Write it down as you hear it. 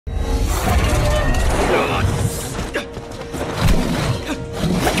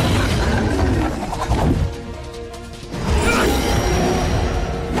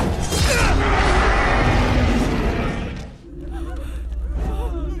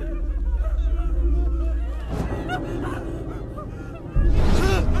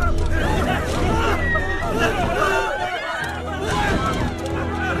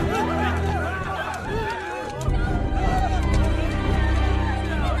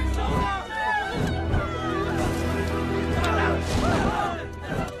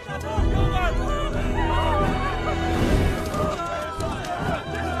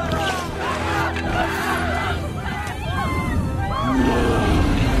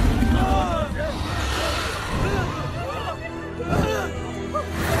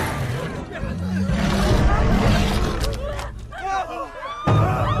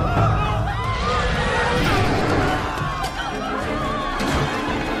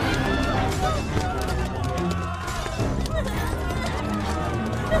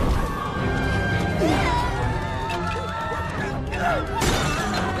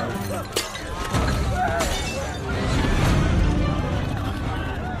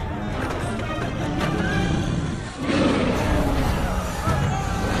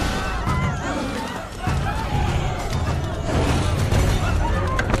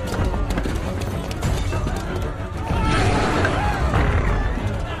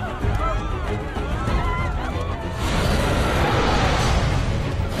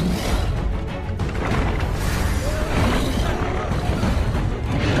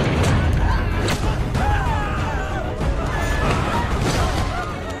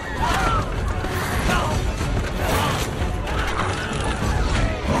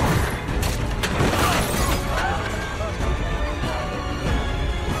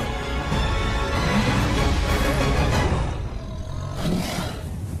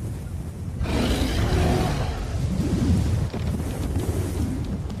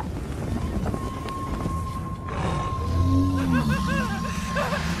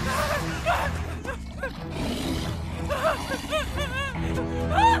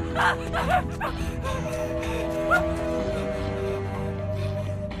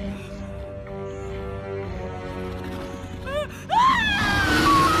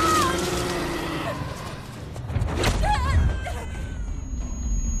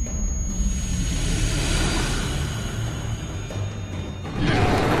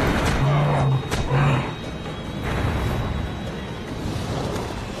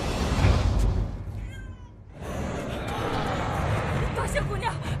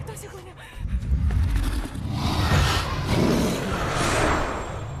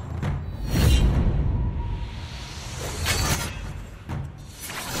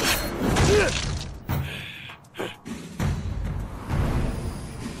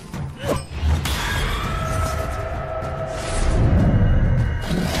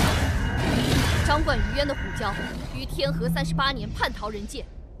于天和38年叛逃人界，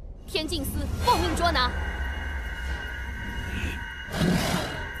天禁司奉命捉拿。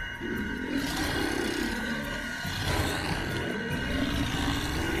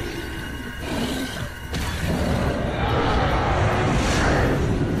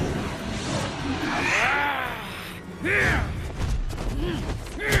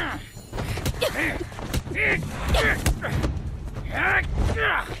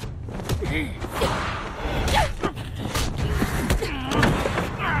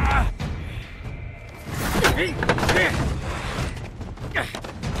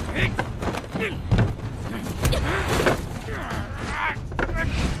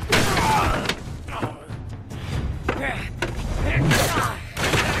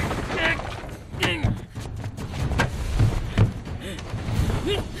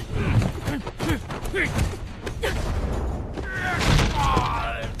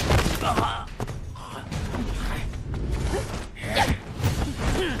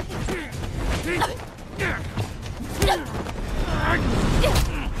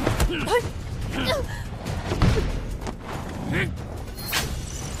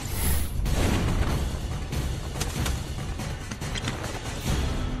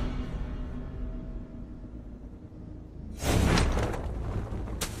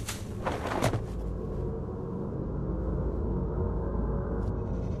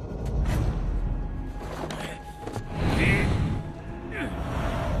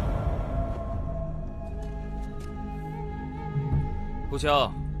虎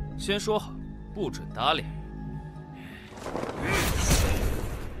蛟，先说好，不准打脸。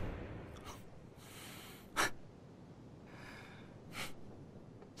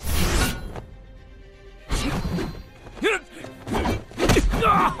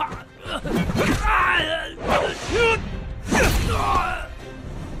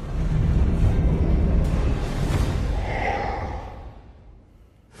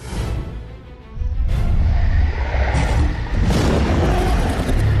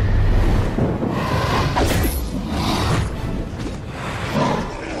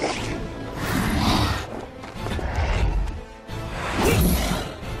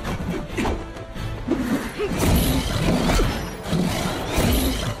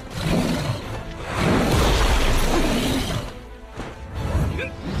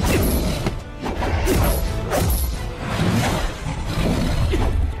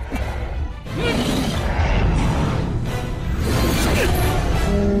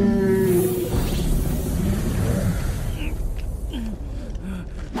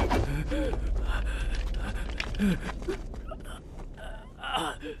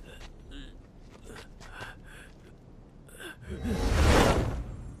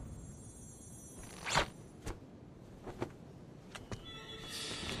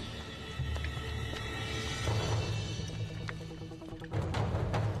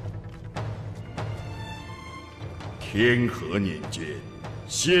天和年间，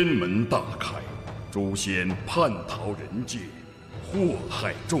仙门大开，诛仙叛逃人界，祸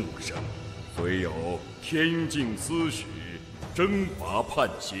害众生。虽有天禁司许征伐叛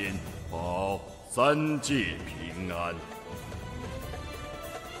仙，保三界平安。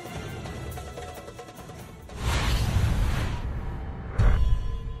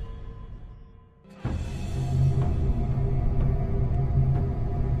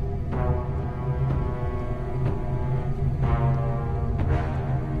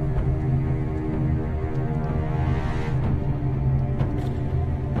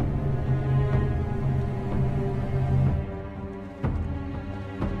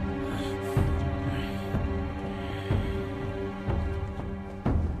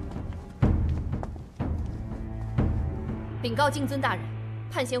禀告敬尊大人，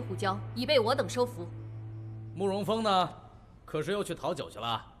叛仙虎蛟已被我等收服。慕容峰呢？可是又去讨酒去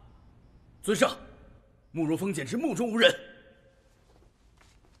了？尊上，慕容峰简直目中无人。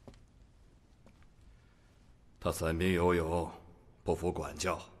他散兵游勇，不服管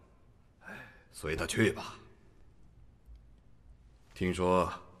教，随他去吧。听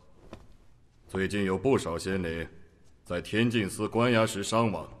说最近有不少仙灵在天禁司关押时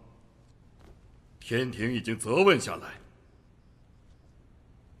伤亡，天庭已经责问下来，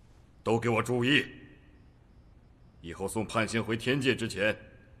都给我注意，以后送叛仙回天界之前，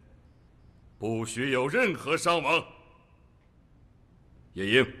不许有任何伤亡。夜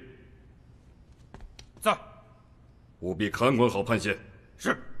莺，在。务必看管好叛仙。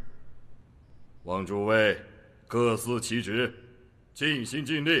是。望诸位各司其职，尽心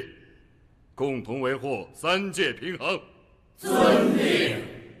尽力，共同维护三界平衡。遵命。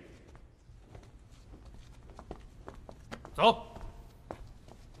走。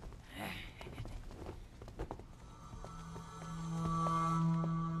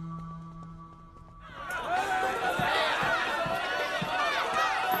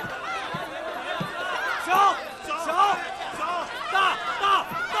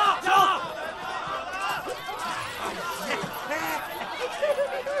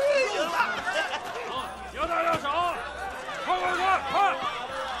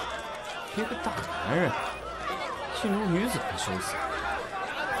一个大男人，竟如女子般羞涩。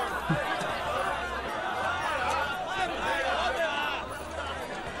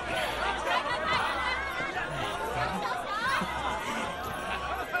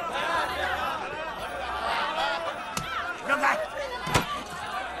让开！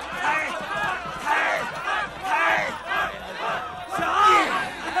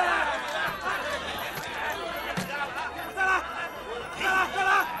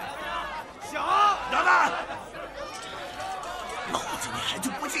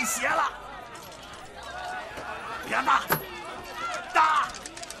邪了！别打！打！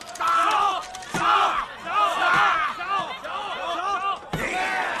打！杀！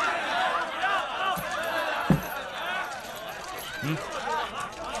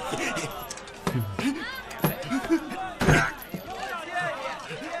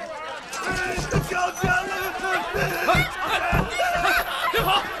跳起来！别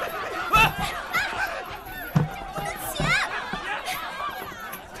跑！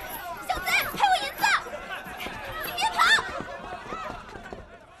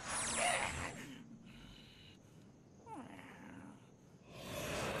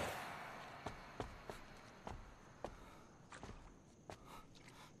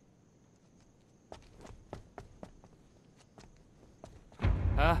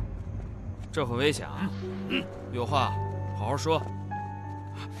哎，这会危险啊！有话好好说。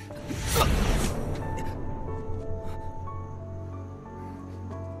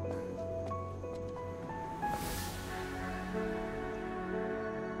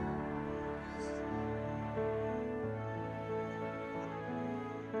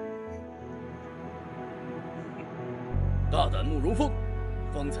大胆慕容锋，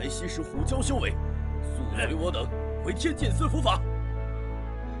方才吸食虎蛟修为，速随我等回天禁司伏法。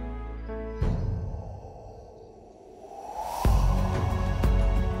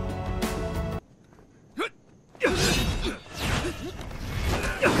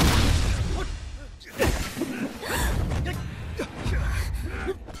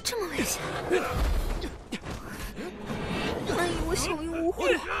这么危险，难以我小人无护。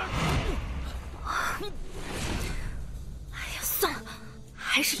哎呀，算了，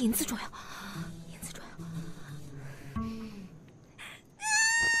还是银子重要，银子重要。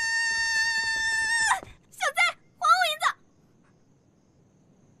小贼，还我银子！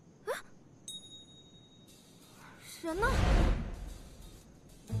啊，人呢？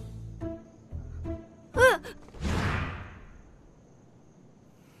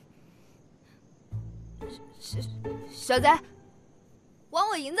小贼，还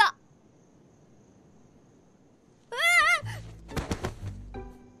我银子！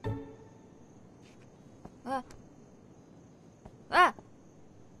哎！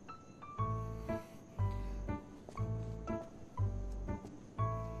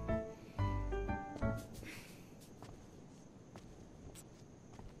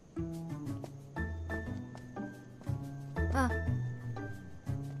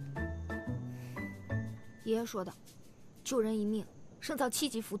爷爷说的，救人一命胜造7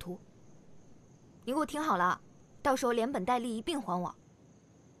级浮屠。你给我听好了，到时候连本带利一并还我。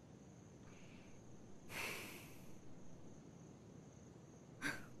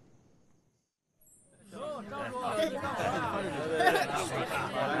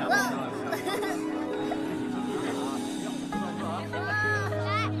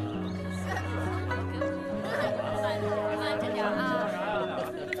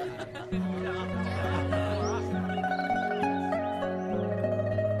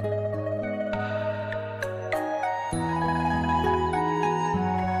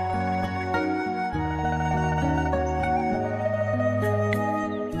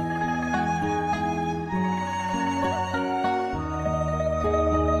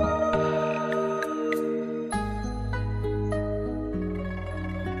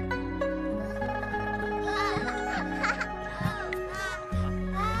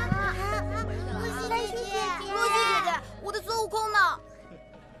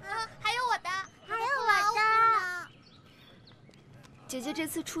姐姐这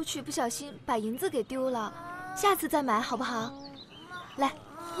次出去不小心把银子给丢了，下次再买好不好？来，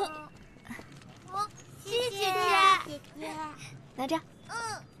谢谢姐姐。拿着。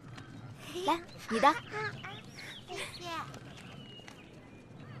来，你的。谢谢。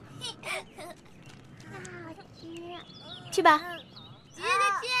好吃。去吧。姐姐再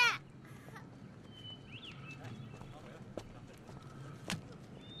见。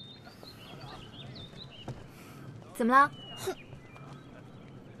怎么了？哼！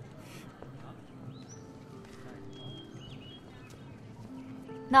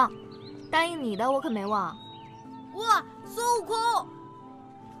那答应你的我可没忘。哇，孙悟空，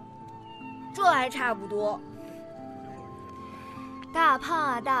这还差不多。大胖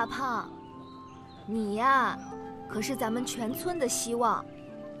啊，大胖，你呀，可是咱们全村的希望，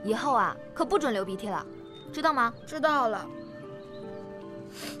以后啊可不准流鼻涕了，知道吗？知道了。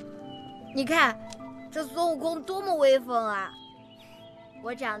你看。这孙悟空多么威风啊！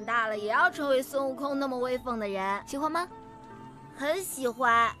我长大了也要成为孙悟空那么威风的人。喜欢吗？很喜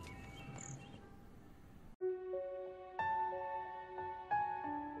欢。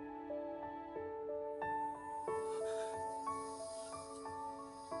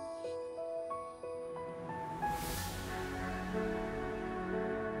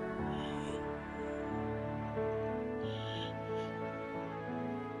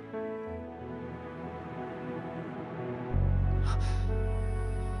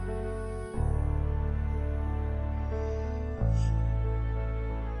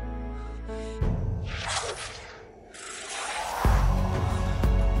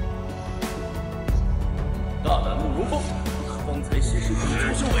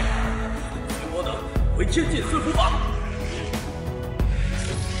天禁司伏法。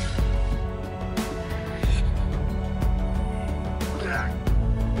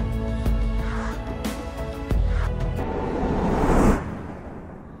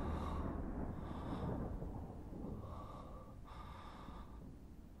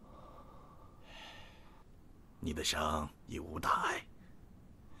你的伤已无大碍，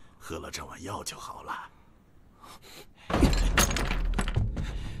喝了这碗药就好了。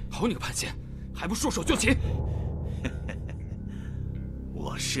好你个叛仙，还不束手就擒！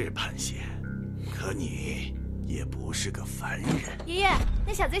我是叛仙，可你也不是个凡人。爷爷，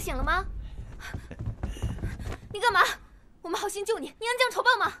那小贼醒了吗？你干嘛？我们好心救你，你恩将仇报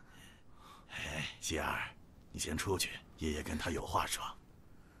吗？哎，希儿，你先出去，爷爷跟他有话说。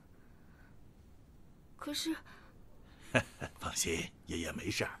可是，放心，爷爷没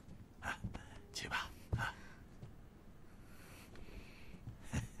事儿，啊，去吧，啊。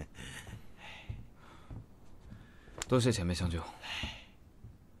多谢前辈相救。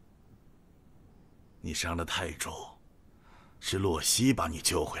你伤得太重，是洛溪把你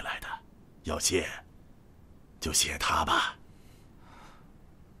救回来的，要谢，就谢他吧。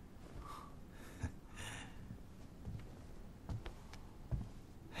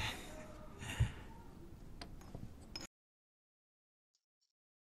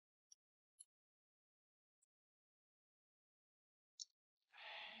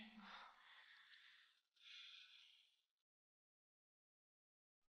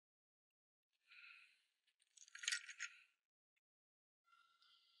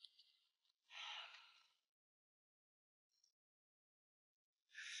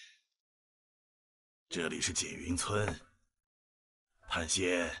这里是锦云村，叛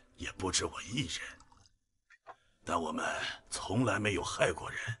仙也不止我一人，但我们从来没有害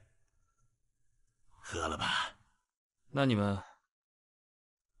过人。喝了吧。那你们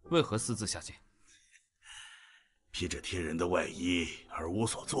为何私自下界？披着天人的外衣而无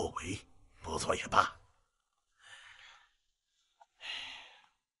所作为，不做也罢。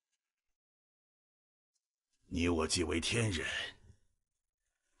你我既为天人，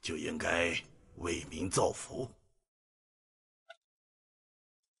就应该为民造福。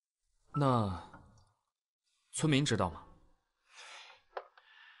那村民知道吗？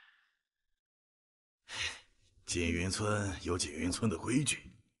锦云村有锦云村的规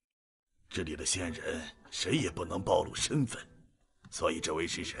矩，这里的仙人谁也不能暴露身份，所以这位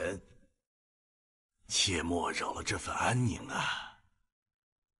式神，切莫扰了这份安宁啊！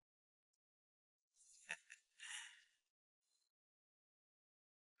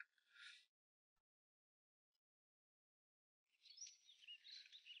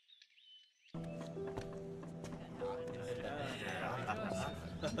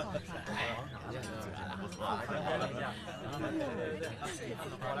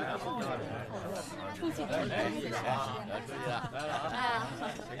出去吃东西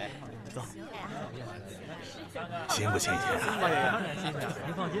走，新不新鲜啊？新鲜，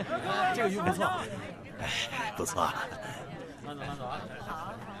您放心，这个鱼不错。哎，不错。慢走，慢走啊！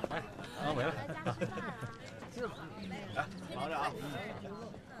好，哎，往回来。来，忙着啊！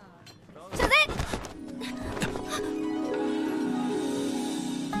小贼！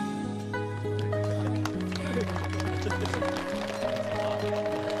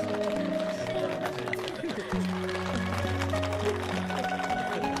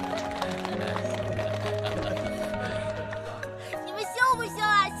你们羞不羞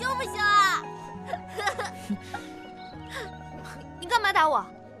啊？羞不羞啊？你干嘛打我？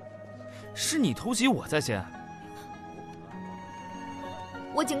是你偷袭我在先。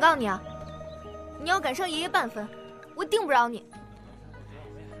我警告你啊，你要敢伤爷爷半分，我定不饶你。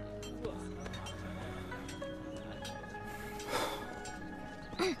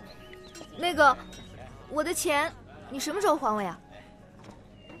那个，我的钱你什么时候还我呀？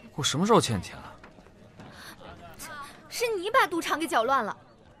我什么时候欠你钱了？是你把赌场给搅乱了，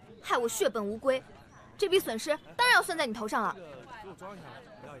害我血本无归，这笔损失当然要算在你头上了。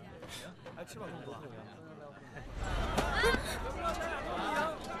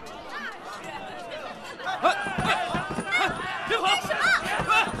别跑！干什么？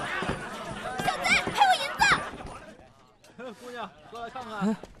小贼，赔我银子！姑娘，过来看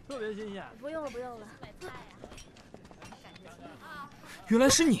看，特别新鲜。不用了，不用了。原来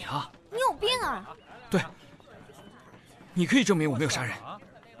是你啊！你有病啊！对，你可以证明我没有杀人。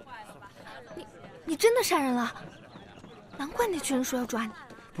你真的杀人了？难怪那群人说要抓你。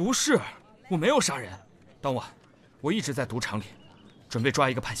不是，我没有杀人。当晚，我一直在赌场里，准备抓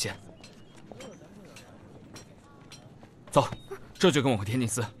一个叛仙。走，这就跟我回天禁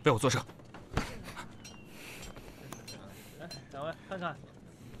司，为我作证。来，两位看看。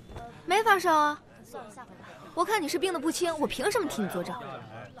没法烧啊！我看你是病得不轻，我凭什么替你作证？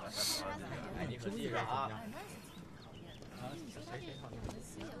哎，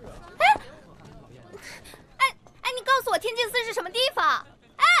你告诉我天禁司是什么地方？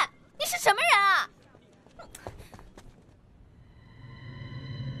哎，你是什么人啊？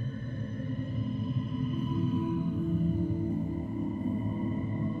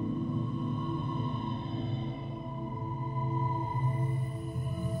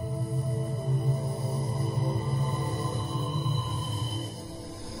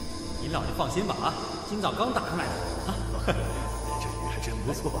您老爷放心吧啊，今早刚打上来的啊。这鱼还真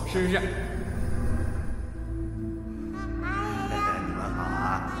不错。是。你们好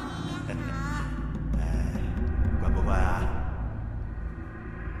啊。乖不乖啊？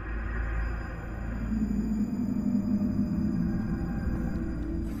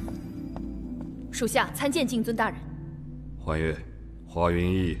属下参见敬尊大人。还愿，华云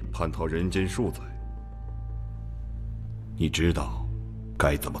逸叛逃人间数载，你知道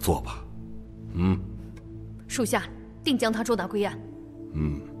该怎么做吧？属下定将他捉拿归案。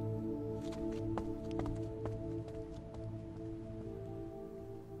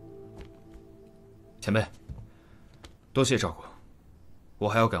前辈，多谢照顾，我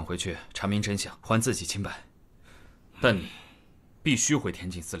还要赶回去查明真相，还自己清白。但你必须回天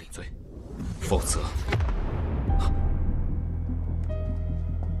禁司领罪，否则……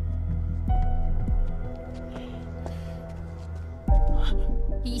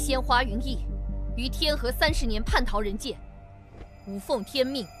一仙花云逸于天河30年叛逃人界，无奉天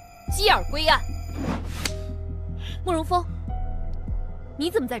命，击耳归案。慕容峰，你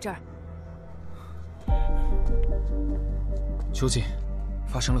怎么在这儿？究竟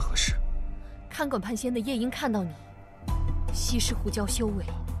发生了何事？看管叛仙的夜莺看到你吸食虎蛟修为，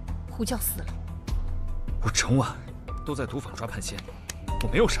虎蛟死了。我整晚都在赌坊抓叛仙，我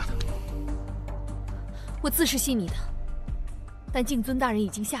没有杀他。我自是信你的，但敬尊大人已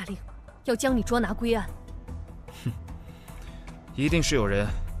经下令，要将你捉拿归案。哼，一定是有人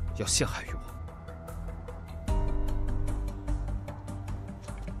要陷害于我。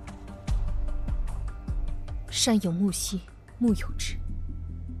山有木兮木有枝，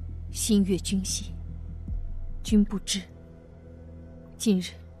心悦君兮君不知。今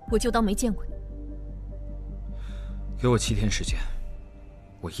日我就当没见过你。给我7天时间，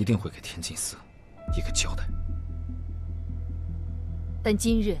我一定会给天禁司一个交代。但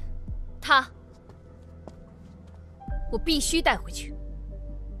今日，他，我必须带回去。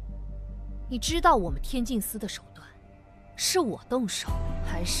你知道我们天禁司的手段，是我动手，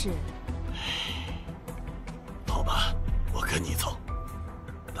还是？好吧，我跟你走，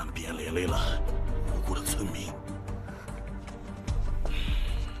但别连累了无辜的村民。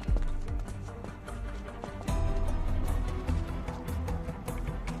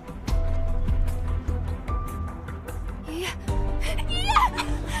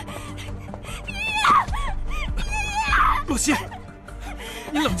洛溪，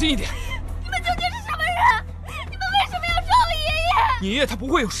你冷静一点。你们究竟是什么人？你们为什么要抓我爷你爷爷他不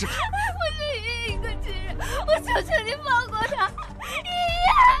会有事的。我是爷爷一个亲人，我求求你放过他！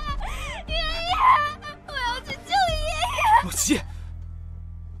爷爷，我要去救爷爷！洛溪，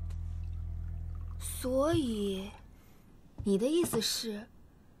所以，你的意思是，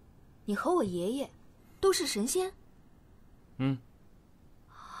你和我爷爷都是神仙？嗯。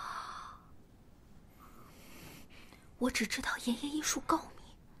我只知道爷爷医术高明，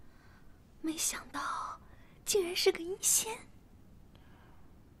没想到竟然是个医仙。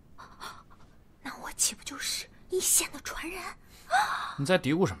那我岂不就是一仙的传人？你在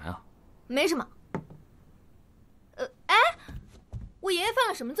嘀咕什么呀？没什么。哎，我爷爷犯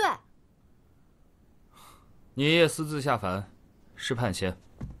了什么罪？你爷爷私自下凡，是叛仙。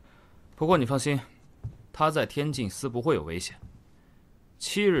不过你放心，他在天禁司不会有危险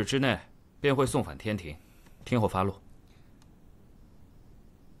，7日之内便会送返天庭，听候发落。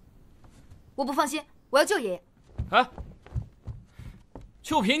我不放心，我要救爷爷。哎，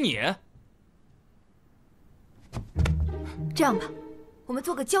就凭你？这样吧，我们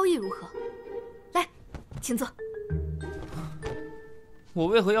做个交易如何？来，请坐。我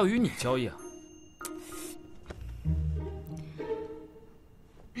为何要与你交易啊？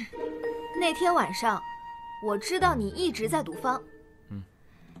那天晚上，我知道你一直在赌坊。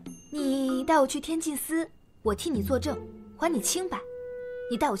你带我去天禁司，我替你作证，还你清白。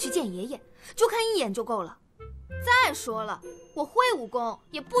你带我去见爷爷，就看一眼就够了。再说了，我会武功，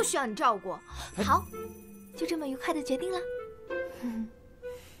也不需要你照顾。好，就这么愉快的决定了。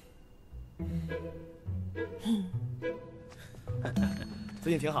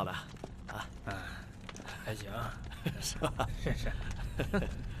最近挺好的，还行，是吧？是，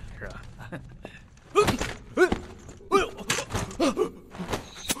是吧？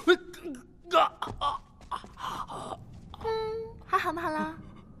还好吗？好了。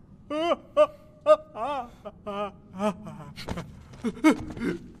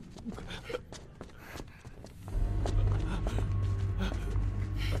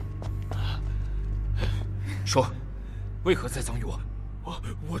说，为何栽赃于我？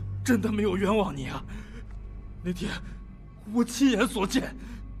我真的没有冤枉你啊！那天我亲眼所见，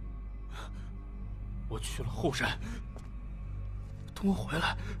我去了后山，等我回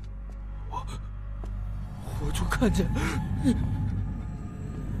来，我就看见。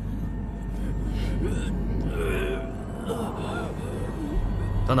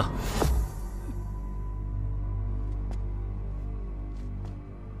等等，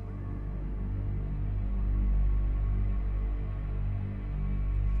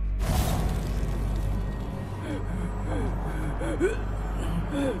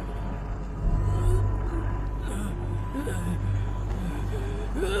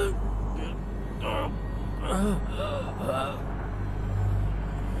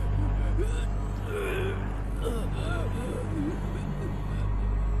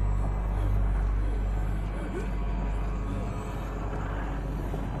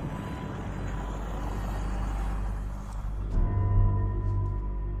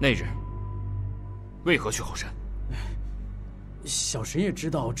那日为何去后山？小神也知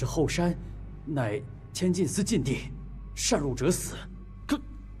道这后山乃天禁司禁地，擅入者死。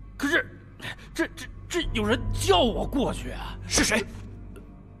可是，这有人叫我过去啊！是谁？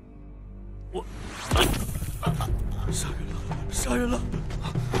我杀人了！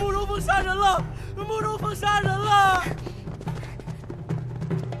慕容峰杀人了！慕容峰杀人了！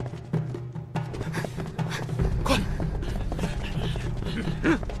快！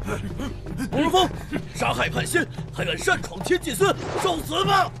慕容峰杀害叛仙，还敢擅闯天禁司，受死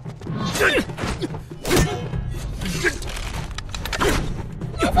吧！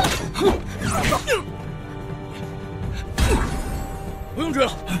不用追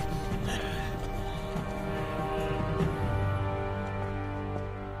了。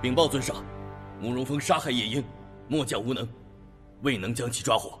禀报尊上，慕容峰杀害夜莺，末将无能，未能将其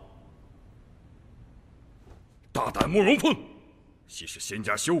抓获。大胆慕容峰，既是仙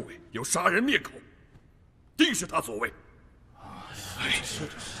家修为，又杀人灭口，定是他所为。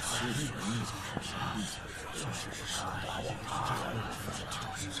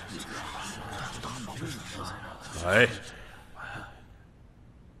来，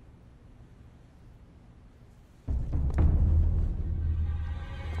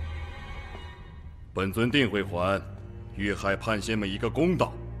本尊定会还遇害叛仙们一个公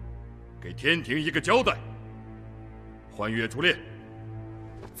道，给天庭一个交代。幻月出列，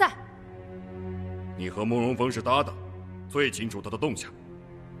在。你和慕容峰是搭档，最清楚他的动向。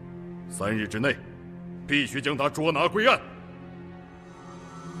3日之内，必须将他捉拿归案。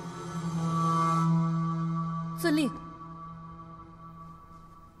遵令。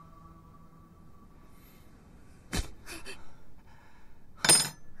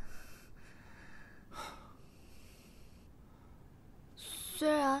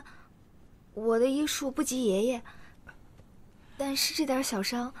我的医术不及爷爷，但是这点小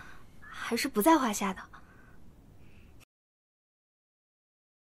伤还是不在话下的。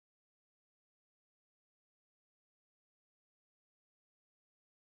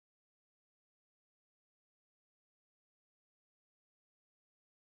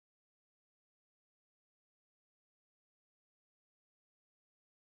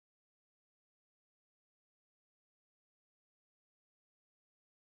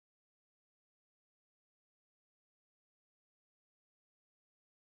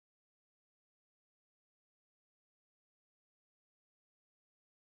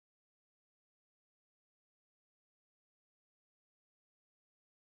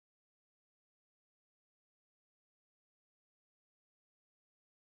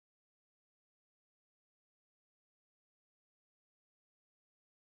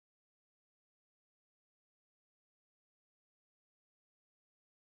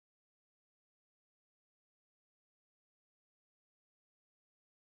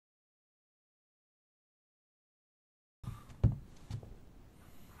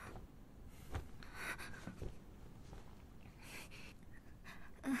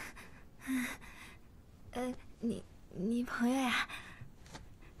你朋友呀？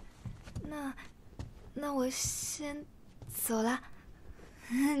那我先走了，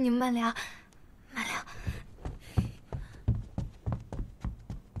你们慢聊，慢聊。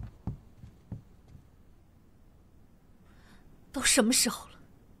都什么时候了，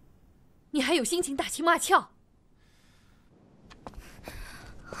你还有心情打情骂俏？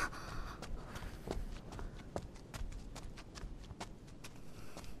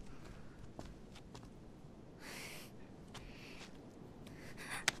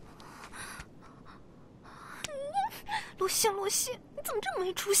罗西，你怎么这么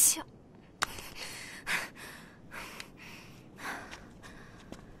没出息啊？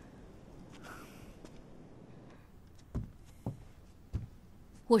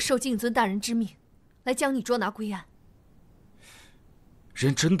我受敬尊大人之命，来将你捉拿归案。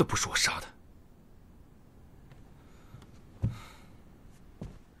人真的不是我杀的。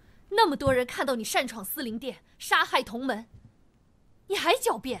那么多人看到你擅闯司灵殿，杀害同门，你还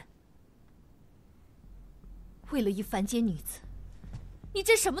狡辩？为了一凡间女子，你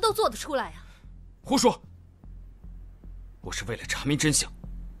真什么都做得出来啊！胡说！我是为了查明真相。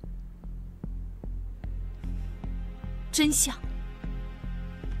真相？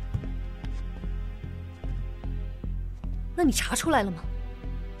那你查出来了吗？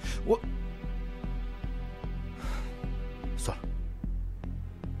算了，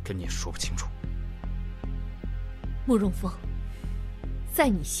跟你也说不清楚。慕容峰，在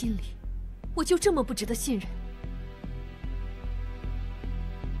你心里，我就这么不值得信任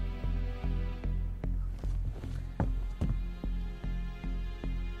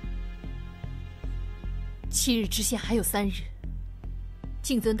？7日之限还有3日，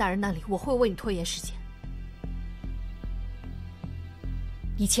敬尊大人那里我会为你拖延时间，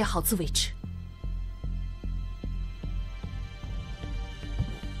一切好自为之。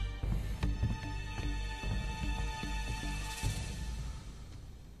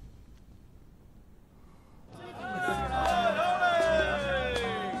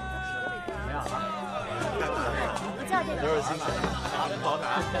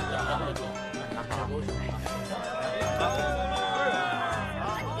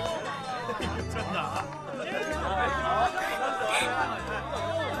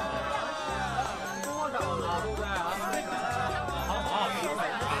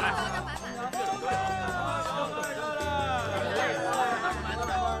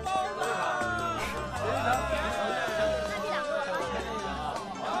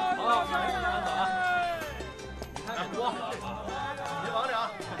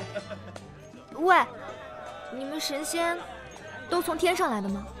喂，你们神仙都从天上来的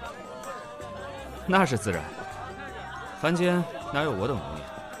吗？那是自然，凡间哪有我等容颜？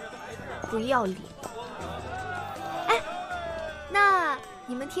不要脸！哎，那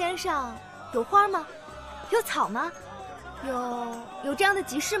你们天上有花吗？有草吗？有这样的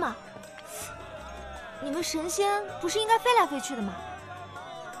集市吗？你们神仙不是应该飞来飞去的吗？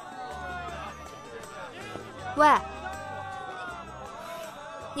喂，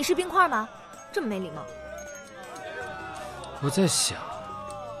你是冰块吗？这么没礼貌。我在想，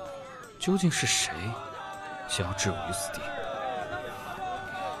究竟是谁想要置我于死地？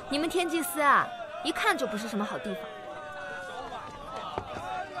你们天祭司啊，一看就不是什么好地方。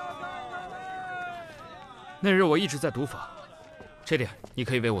那日我一直在毒法，这点你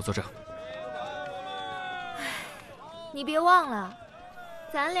可以为我作证。你别忘了，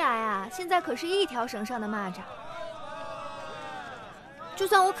咱俩呀，现在可是一条绳上的蚂蚱。就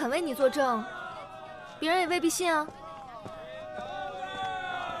算我肯为你作证，别人也未必信啊。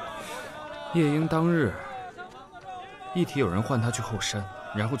夜莺当日，一提有人唤他去后山，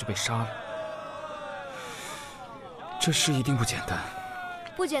然后就被杀了。这事一定不简单。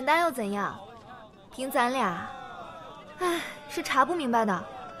不简单又怎样？凭咱俩，唉，是查不明白的。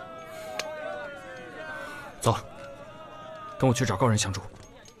走，跟我去找高人相助。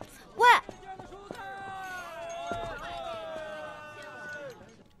喂！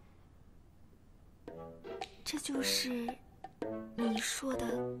这就是你说的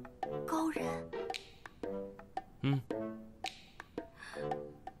高人？嗯。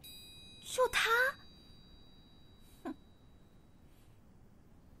就他？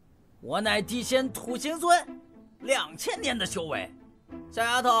我乃地仙土行孙，2000年的修为。小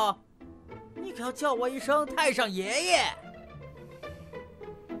丫头，你可要叫我一声太上爷爷。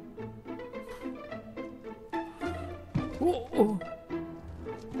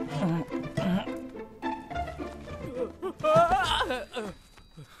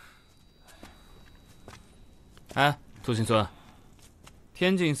哎，土行孙，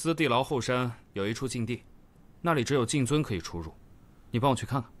天禁司地牢后山有一处禁地，那里只有禁尊可以出入，你帮我去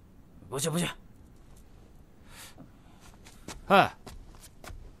看看。不去不去。哎，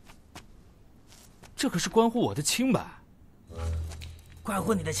这可是关乎我的清白。关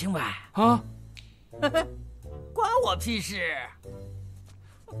乎你的清白啊？关我屁事！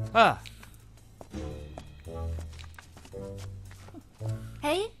哎，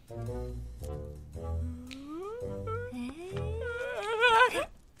哎，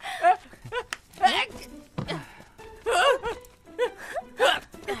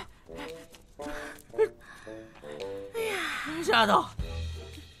小丫头，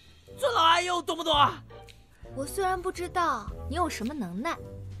尊老爱幼，懂不懂啊？我虽然不知道你有什么能耐，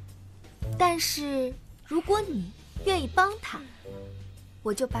但是如果你愿意帮他，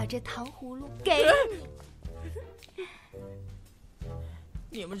我就把这糖葫芦给你。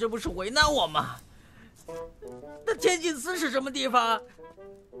你们这不是为难我吗？那天禁司是什么地方？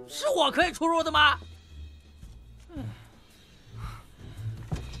是我可以出入的吗？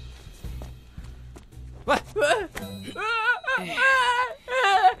喂！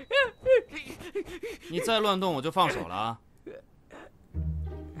你再乱动我就放手了啊！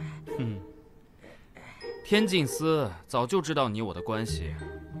天禁司早就知道你我的关系，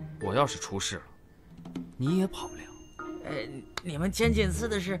我要是出事了，你也跑不了。你们天禁司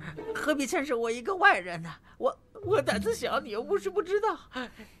的事，何必牵涉我一个外人呢？我胆子小，你又不是不知道。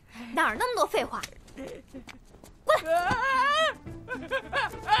哪儿那么多废话？过来！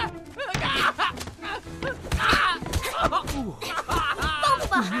报复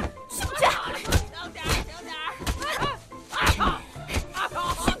吧，去不去？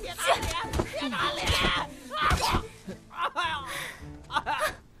轻点，轻点！别打脸！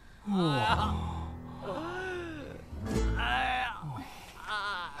哇！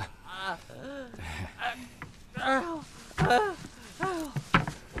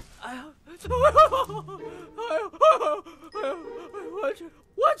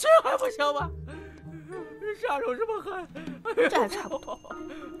我去还不行吗？杀手这么狠，这还差不多。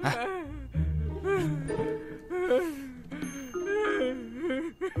哎，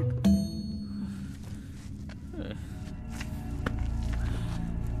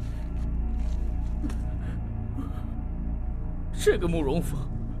这个慕容峰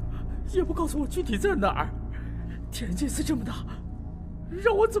也不告诉我具体在哪儿。天禁司这么大，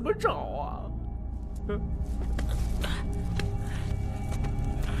让我怎么找啊？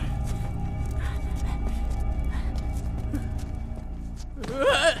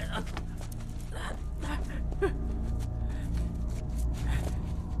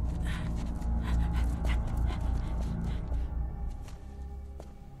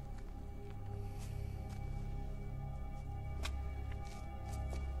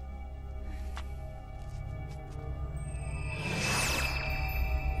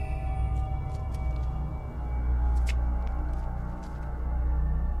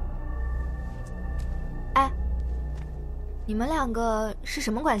你们两个是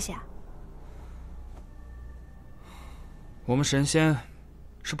什么关系啊？我们神仙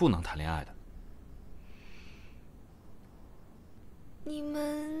是不能谈恋爱的。你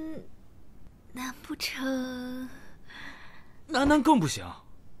们难不成？那更不行。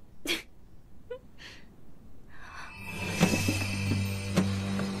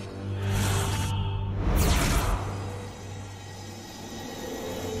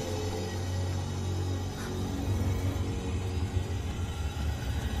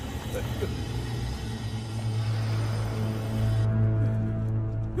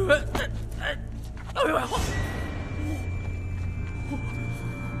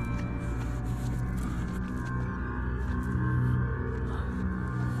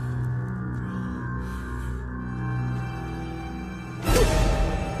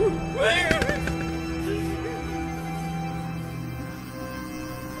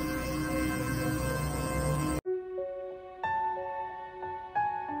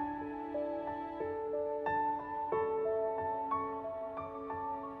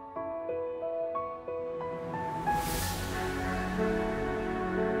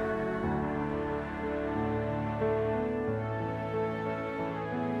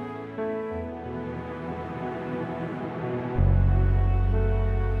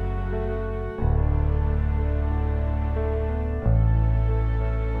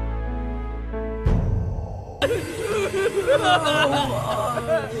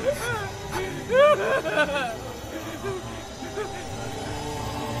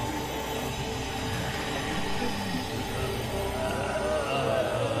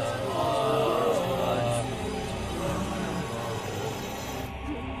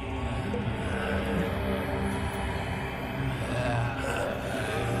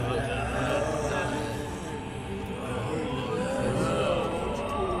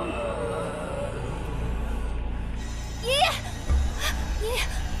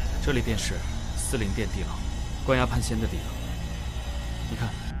这里便是司灵殿地牢，关押叛仙的地方。你看，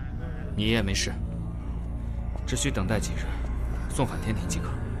你爷爷没事，只需等待几日，送返天庭即可。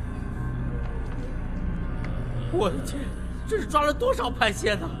我的天，这是抓了多少叛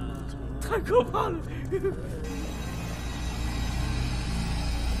仙呢？太可怕了！哼！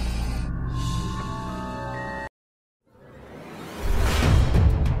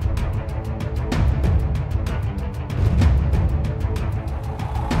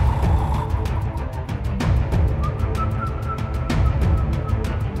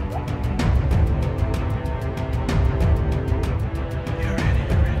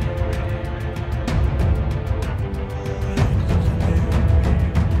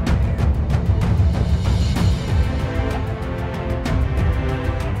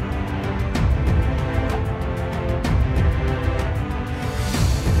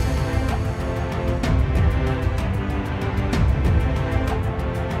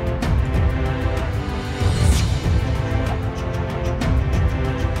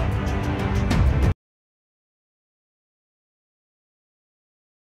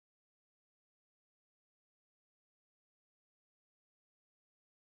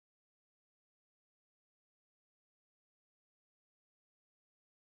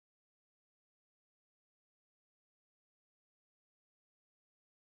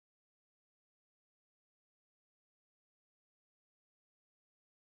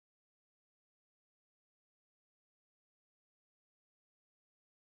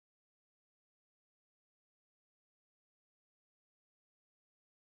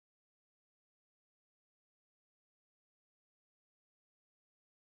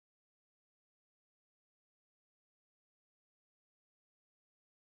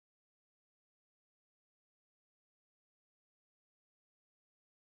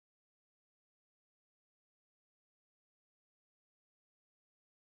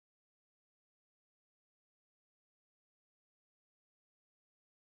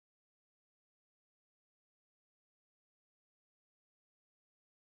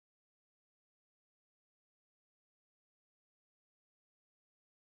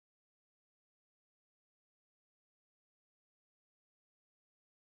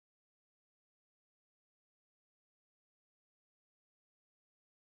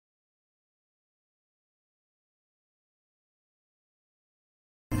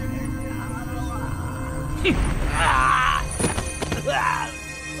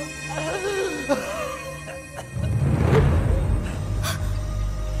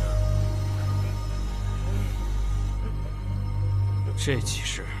这几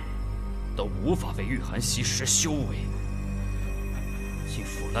日都无法为御寒吸食修为，竟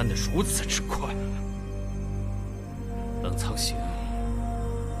腐烂得如此之快。冷苍行，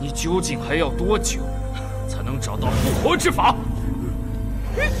你究竟还要多久才能找到复活之法？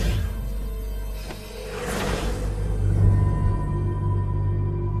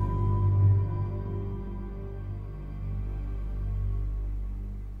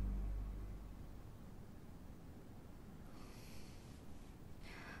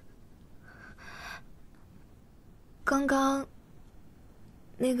刚刚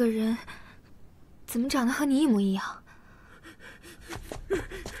那个人怎么长得和你一模一样？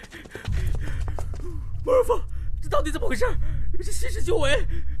慕容峰，这到底怎么回事？这吸食修为，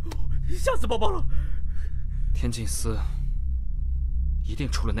吓死宝宝了！天禁司一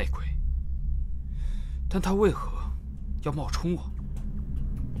定出了内鬼，但他为何要冒充我？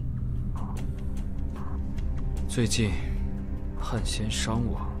最近叛仙伤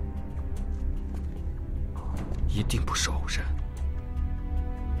我，一定不是偶然。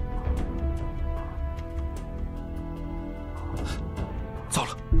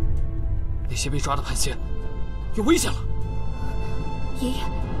那些被抓的叛仙有危险了。爷爷，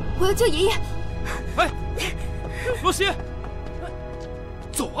我要救爷爷！哎，洛溪，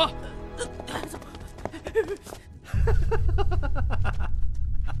走啊！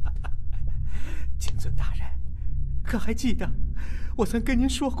金尊大人，可还记得我曾跟您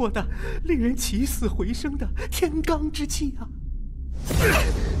说过的令人起死回生的天罡之气啊？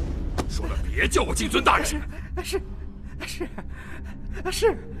说了别叫我金尊大人。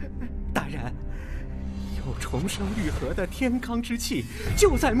是，大人，有重生愈合的天罡之气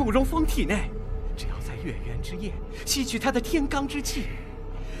就在慕容峰体内，只要在月圆之夜吸取他的天罡之气，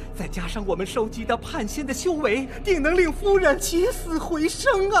再加上我们收集的叛仙的修为，定能令夫人起死回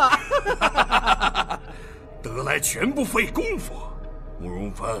生啊！得来全不费功夫。慕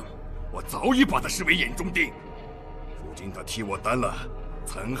容峰，我早已把他视为眼中钉，如今他替我担了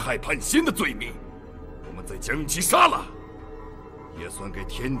残害叛仙的罪名，我们再将其杀了，也算给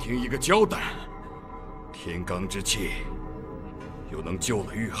天庭一个交代。天罡之气又能救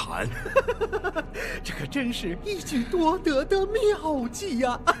了玉寒，这可真是一举多得的妙计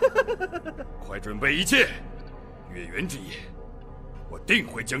呀！快准备一切，月圆之夜，我定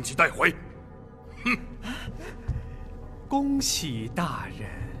会将其带回。哼！恭喜大人。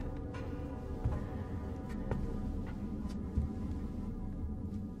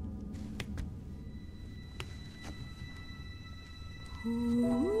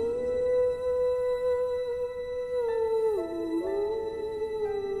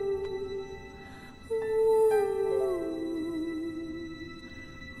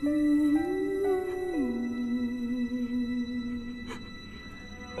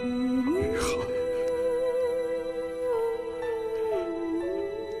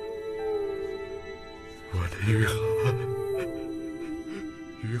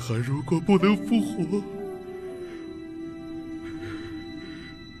玉寒如果不能复活，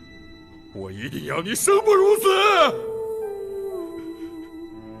我一定要你生不如死！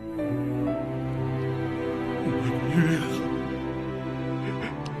玉寒，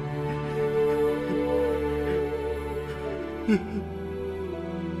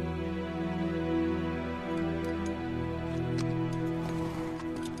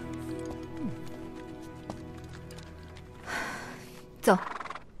走，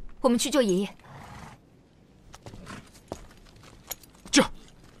我们去救爷爷。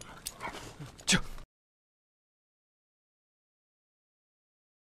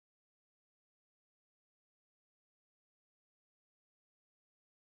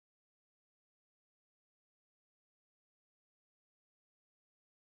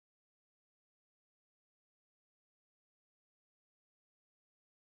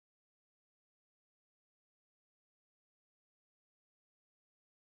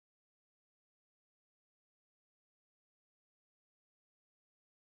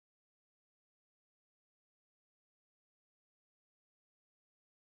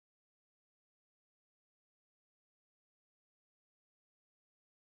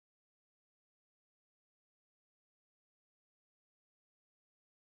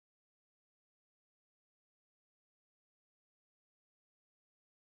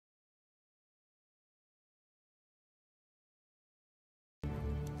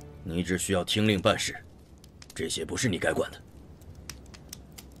你只需要听令办事，这些不是你该管的。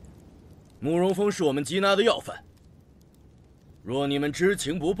慕容峰是我们缉拿的要犯，若你们知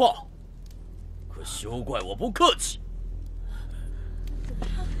情不报，可休怪我不客气。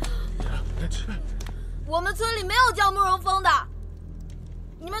我们村里没有叫慕容峰的，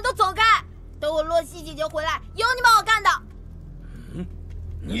你们都走开！等我洛溪姐姐回来，有你帮我干的。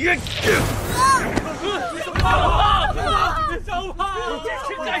你小胖，小胖，这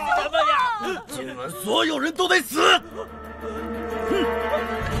是干什么呀？今晚所有人都得死！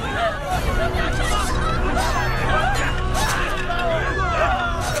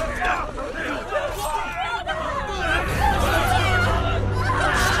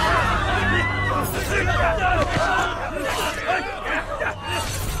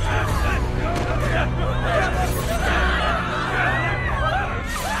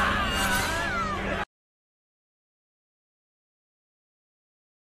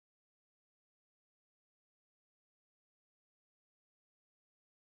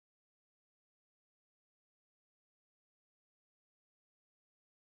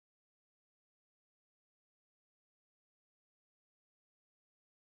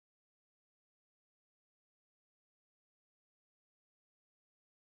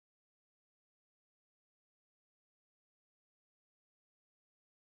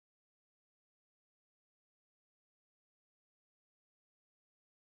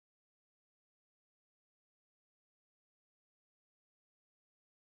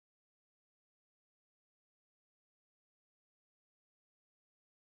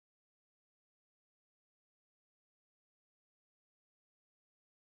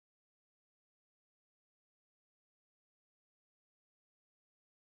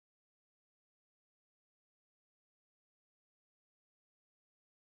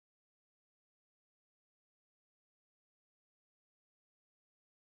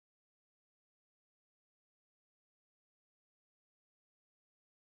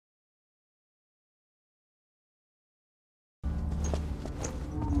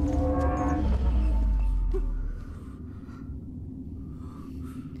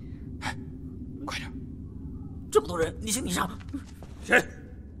头人，你行你上。谁？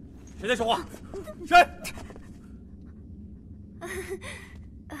谁在说话？谁？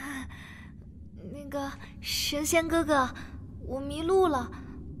那个神仙哥哥，我迷路了，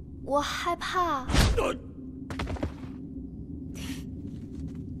我害怕。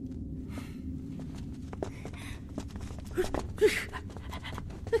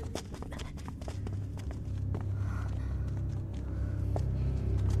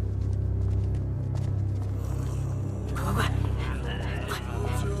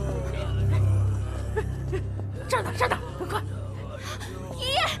站那，快！爷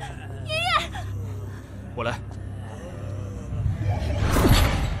爷，我来。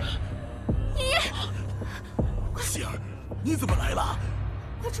爷爷，希儿，你怎么来了？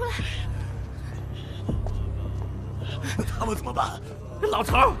快出来！他们怎么办？老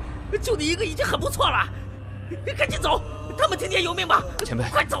头，就你一个已经很不错了，赶紧走，他们听天由命吧。前辈，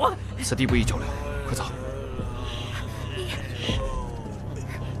快走啊！此地不宜久留，快走。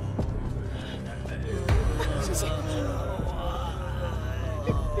谢谢。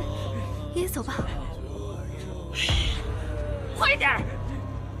爷爷，走吧。快点儿！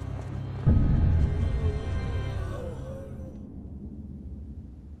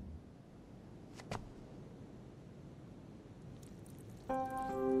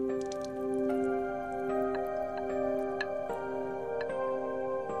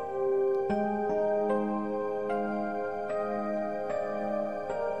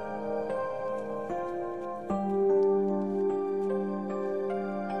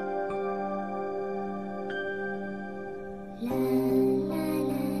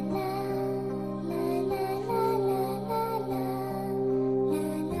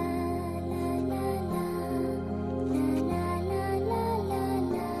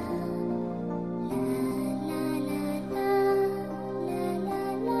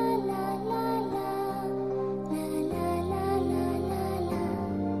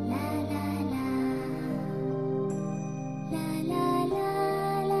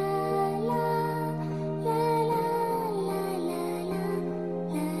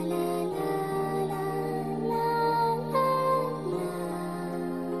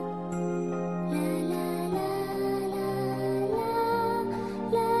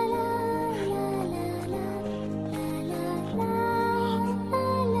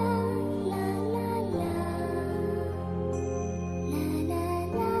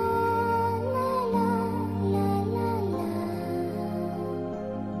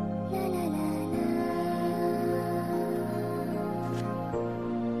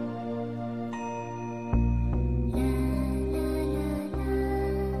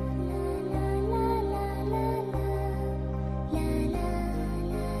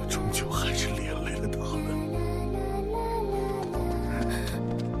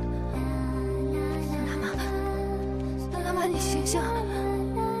爸爸，爸爸，你醒醒啊！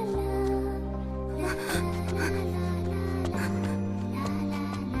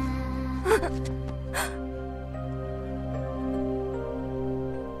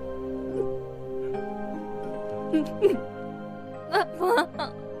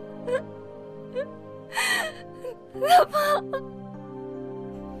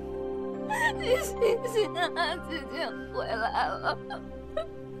姐姐回来了。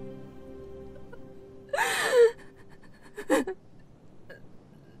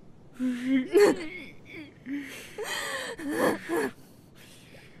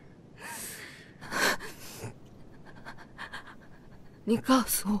你告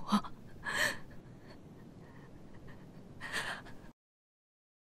诉我。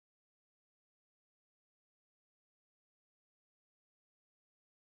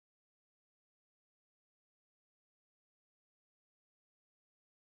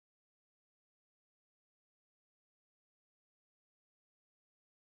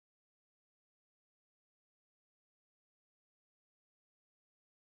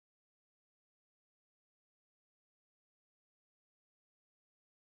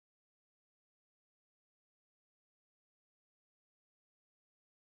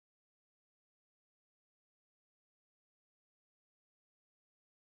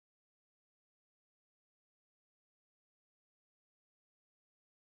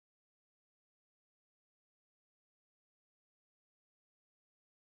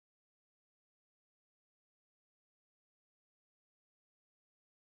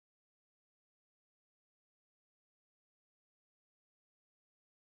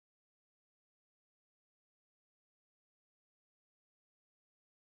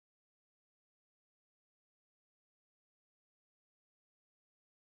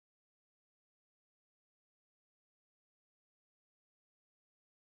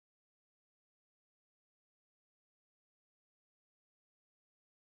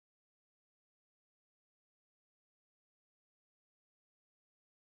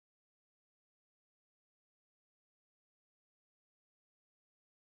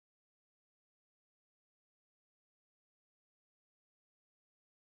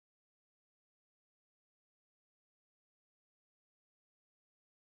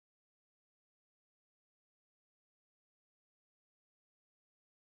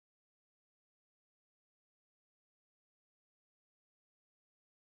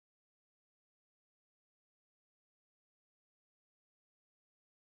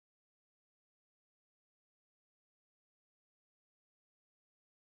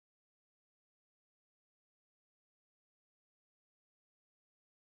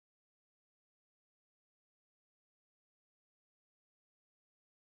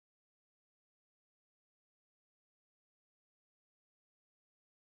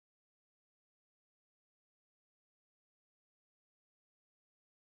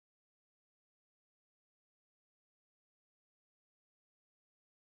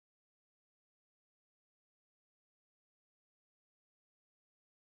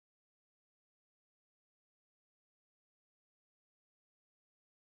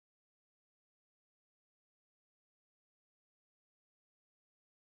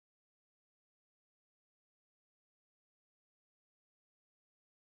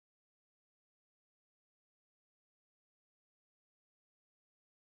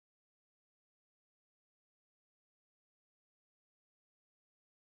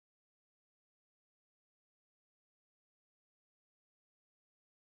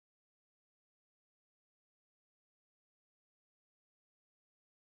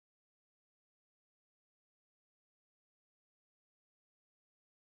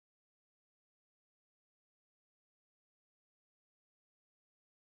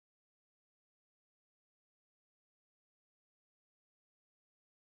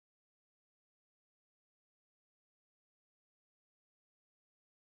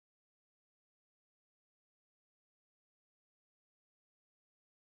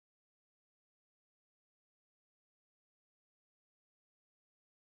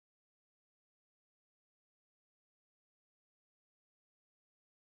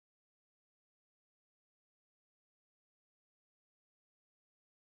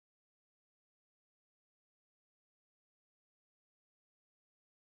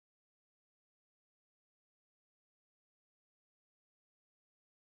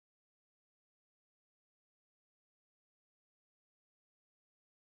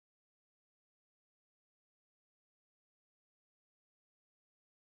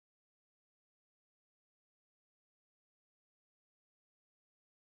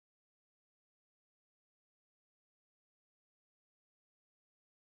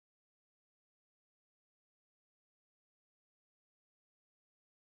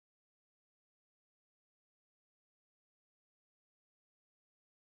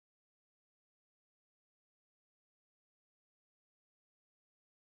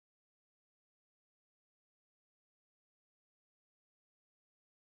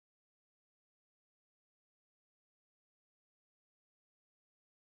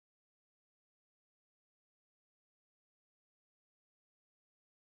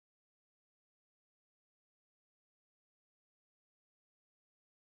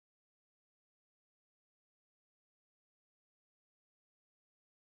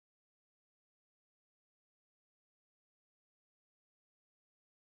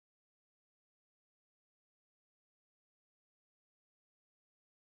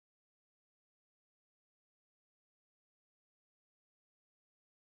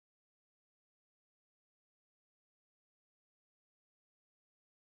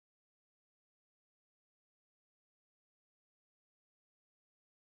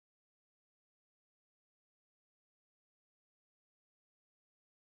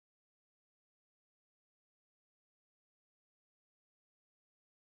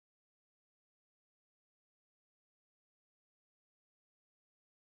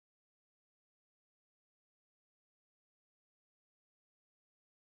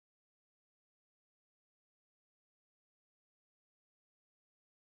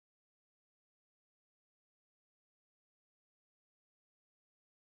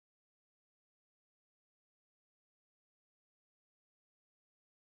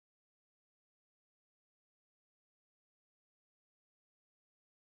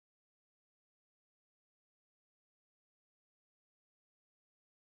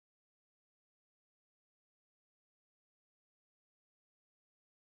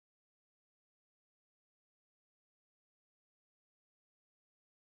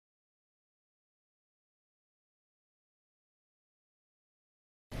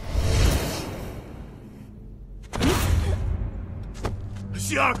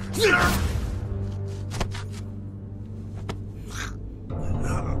希儿，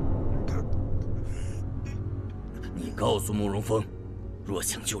你告诉慕容峰，若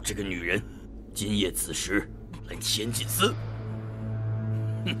想救这个女人，今夜子时来天禁司。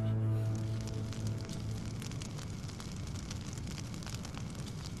哼！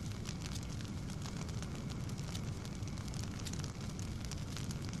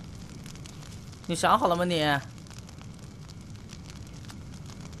你想好了吗你？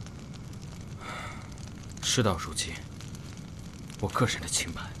事到如今，我个人的清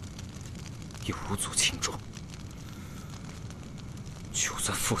白已无足轻重，就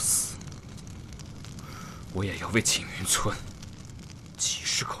算赴死，我也要为锦云村几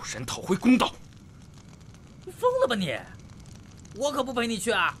十口人讨回公道。你疯了吧你？我可不陪你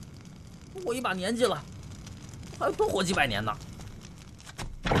去啊！我一把年纪了，还要多活几百年呢。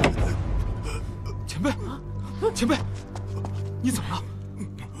前辈，前辈，你怎么了？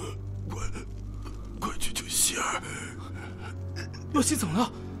快去救希儿！洛溪怎么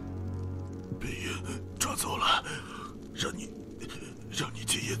了？被人抓走了，让你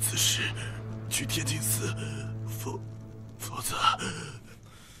今夜子时去天禁司，否则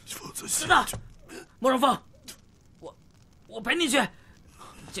真的，慕容峰，我陪你去。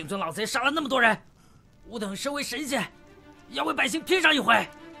景尊老贼杀了那么多人，吾等身为神仙，要为百姓拼上一回。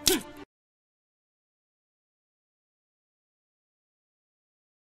哼！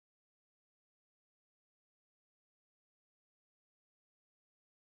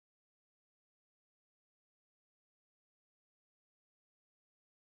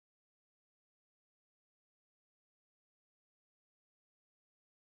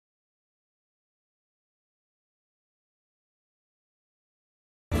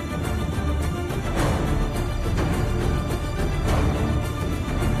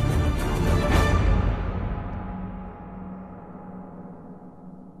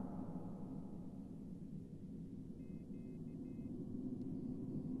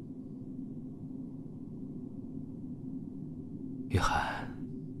雨涵，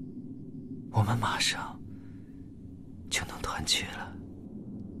我们马上就能团聚了。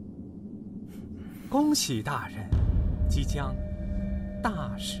恭喜大人，即将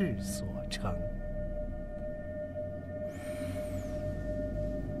大事所成。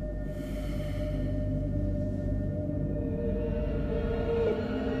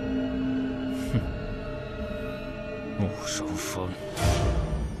慕容峰。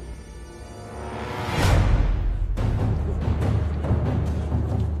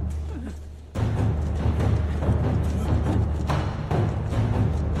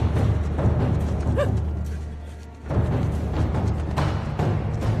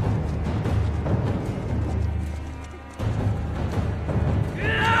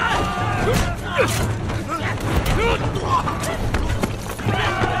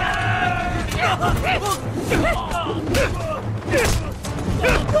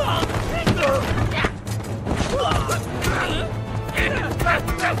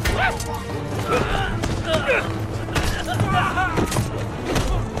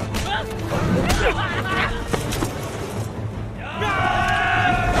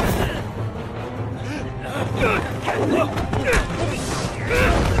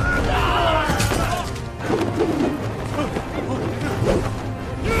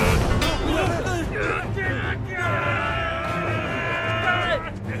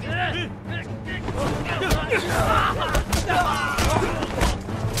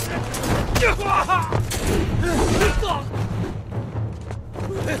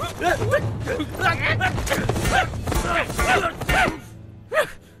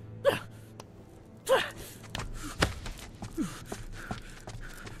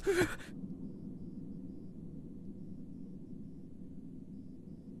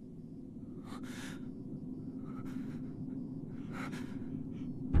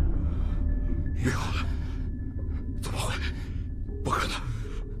玉涵，怎么会？不可能！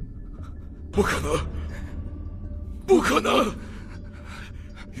不可能！不可能！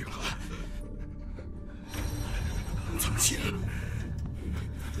玉涵，苍心，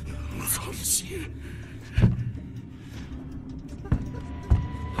苍心，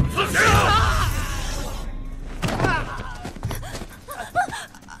苍心！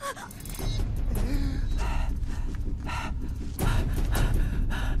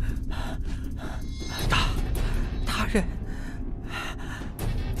大人，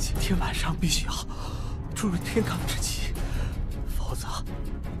今天晚上必须要注入天罡之气，否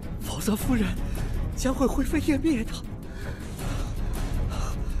则夫人将会灰飞烟灭的。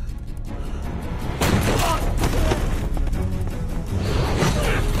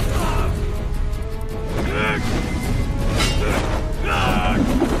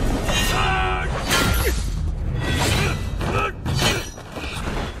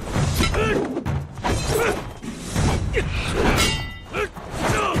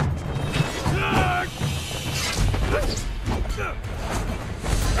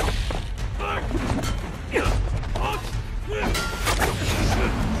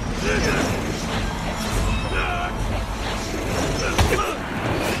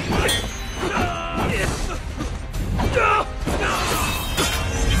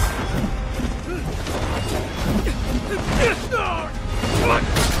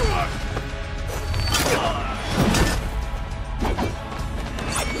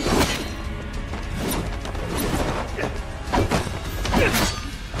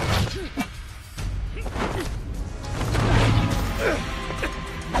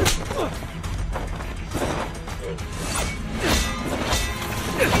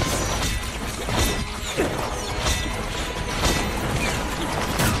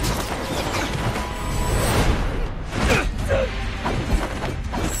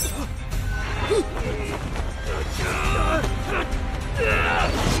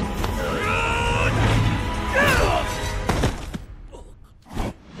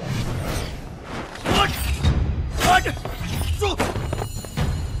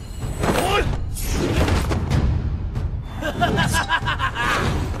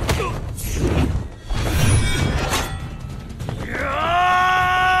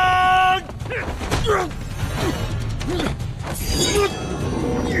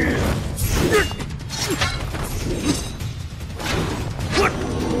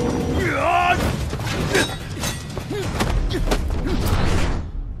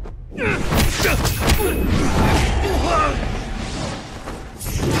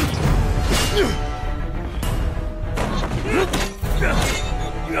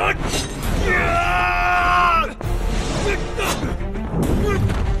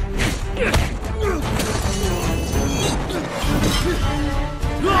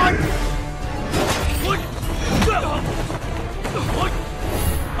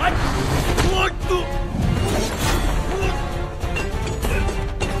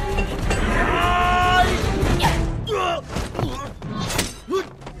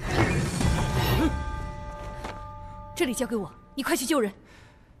里交给我，你快去救人。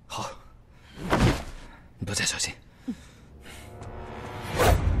好，你多加小心。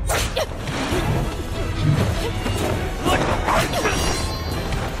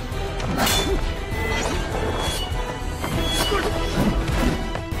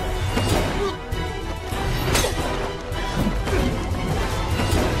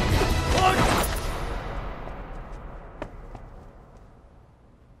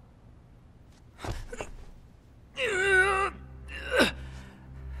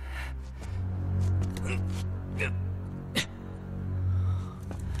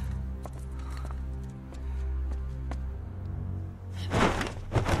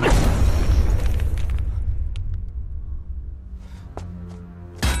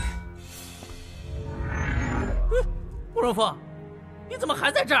慕容峰，你怎么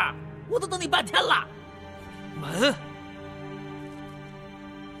还在这儿？我都等你半天了。门，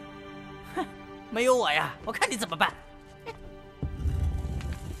哼，没有我呀，我看你怎么办。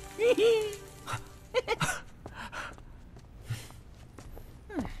嘿嘿，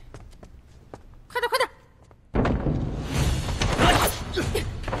快点快点！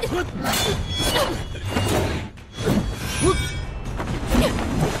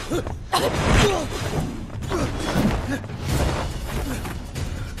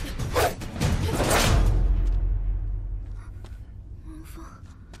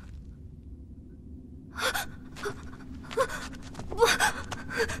不，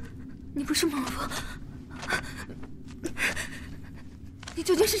你不是慕容峰，你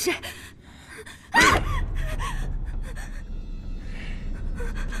究竟是谁？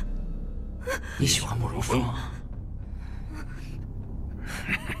你喜欢慕容峰吗？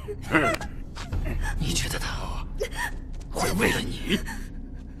你觉得他会为了你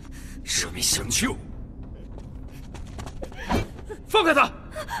舍命相救？放开他！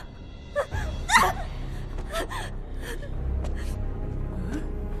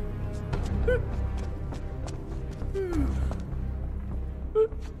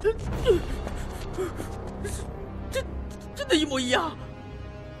真的一模一样。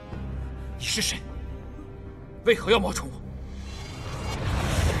你是谁？为何要冒充我？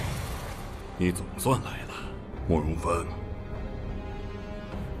你总算来了，慕容峰。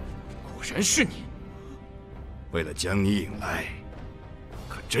果然是你。为了将你引来，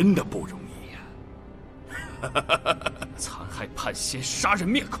可真的不容易呀！残害叛仙，杀人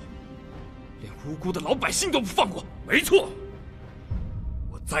灭口，连无辜的老百姓都不放过。没错，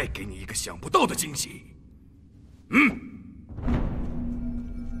我再给你一个想不到的惊喜。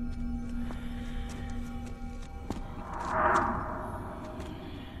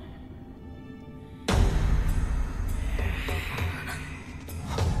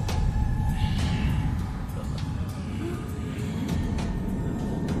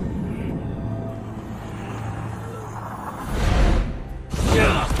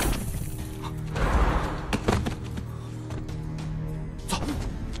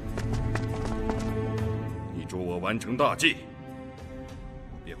完成大计，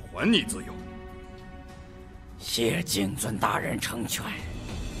我便还你自由。谢谨遵大人成全。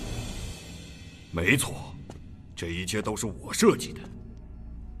没错，这一切都是我设计的，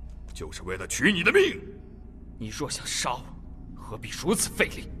就是为了取你的命。你若想杀我，何必如此费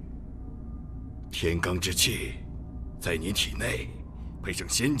力？天罡之气在你体内，配上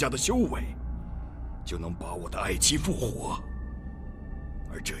仙家的修为，就能把我的爱妻复活，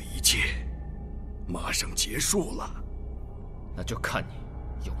而这一切马上结束了。那就看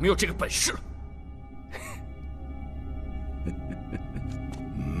你有没有这个本事了。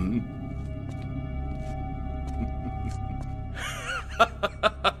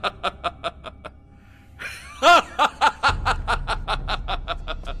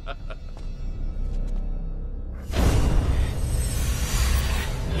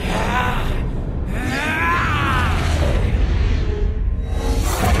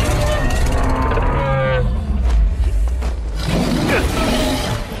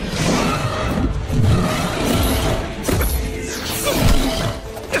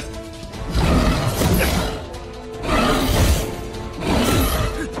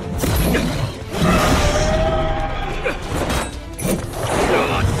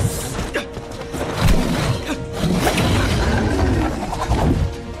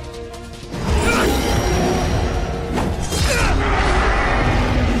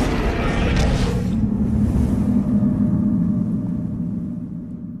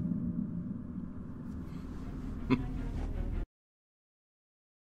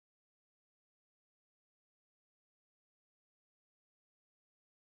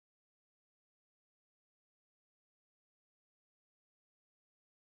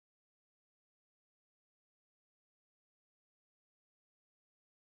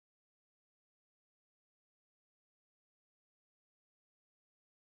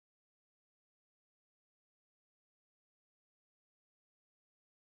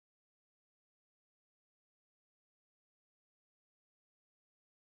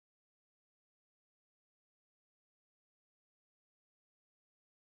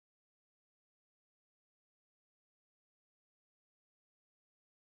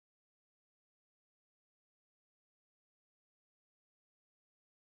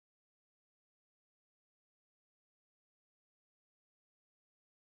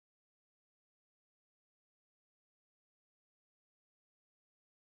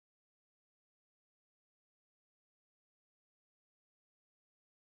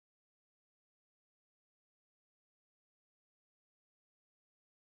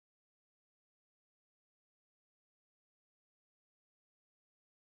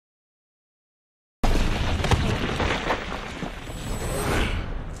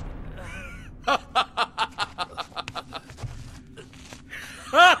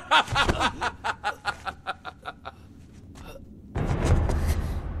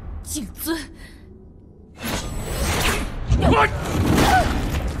谨遵。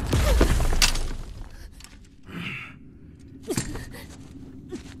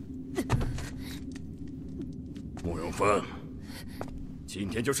慕容峰，今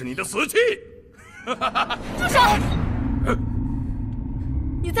天就是你的死期！住手！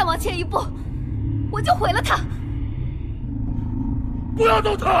你再往前一步，我就毁了他！不要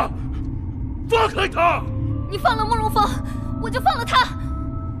动他！放开他！你放了慕容峰，我就放了他！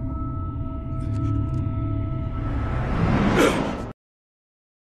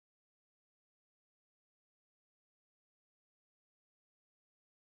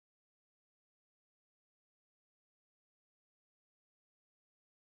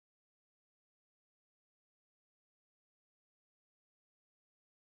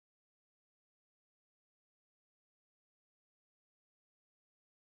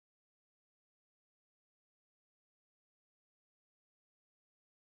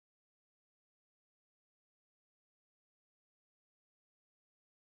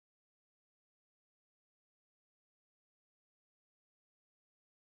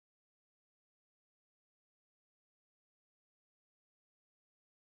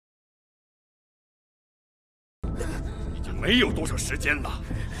没有多少时间了。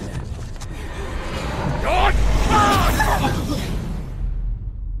若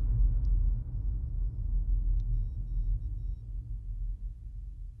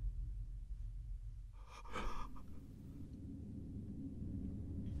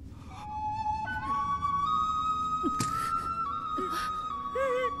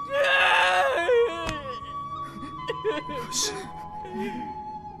曦，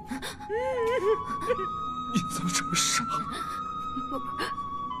你怎么这么傻？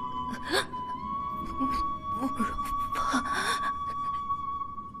慕容峰，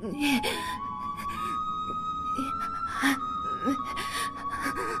你还没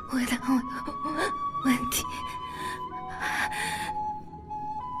回答我的问题。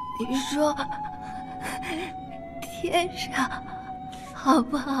你说天上好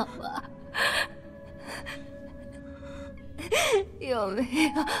不好啊？有没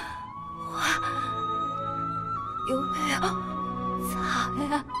有花？有没有草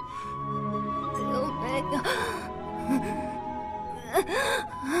呀？有没有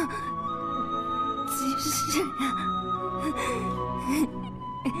鸡屎呀？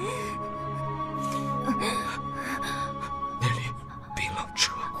那里冰冷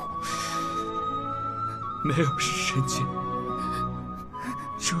彻骨，没有人间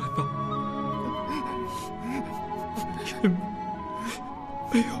热闹，也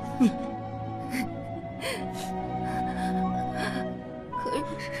没有你。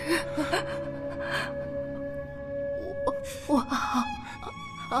我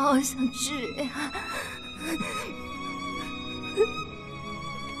好想去呀，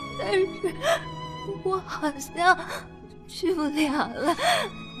但是我好像去不了了。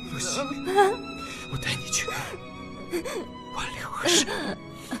若曦，我带你去万里河山，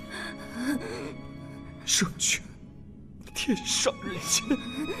胜去天上人间，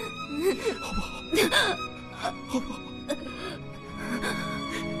好不好？好不好？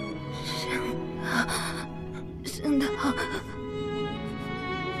升到海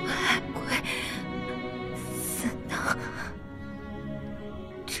归，死到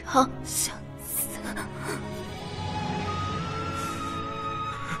长相思。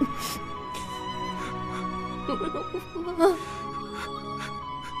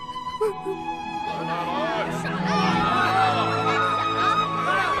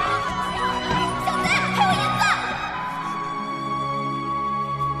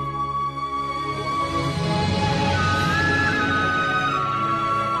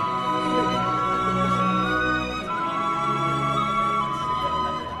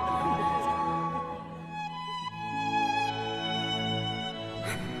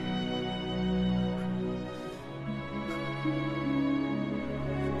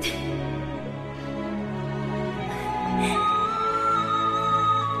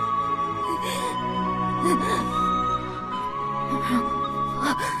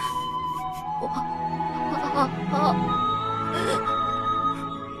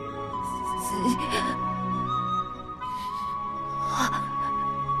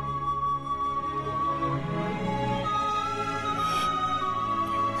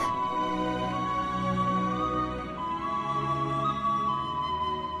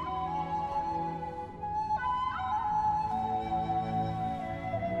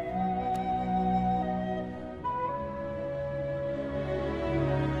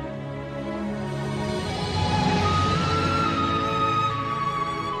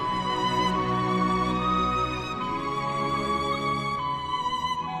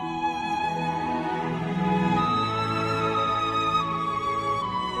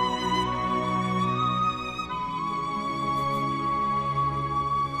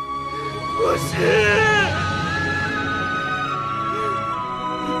这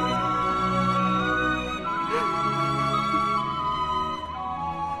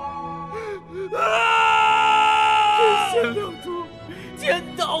贤良珠剑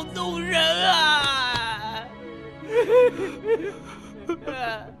道弄人啊！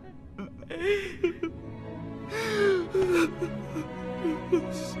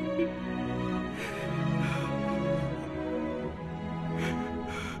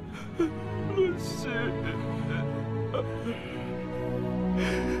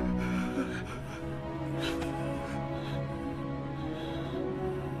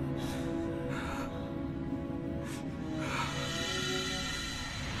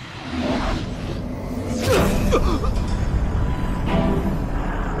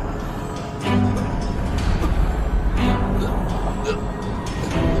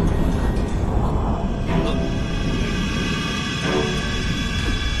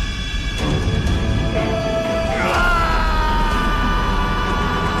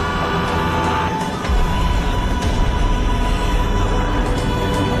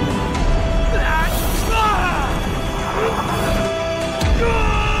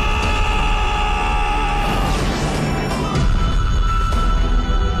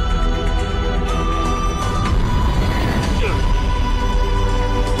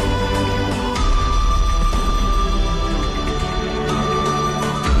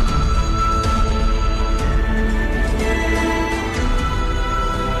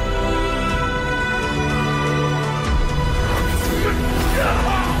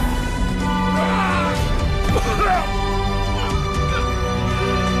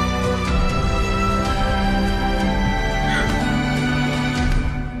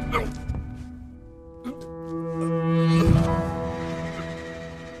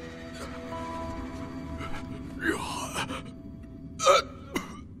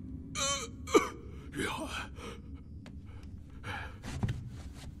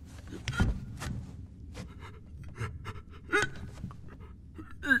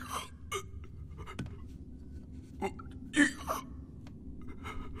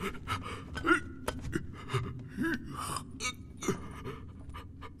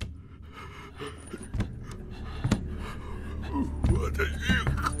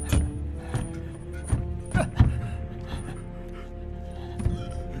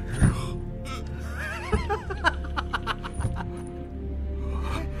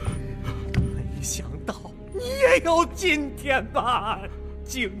有今天吧，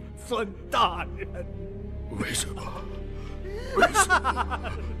景尊大人。为什么？为什么？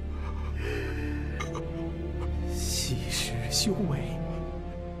吸食修为，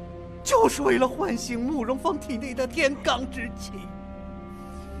就是为了唤醒慕容峰体内的天罡之气。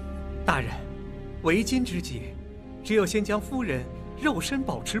大人，为今之计，只有先将夫人肉身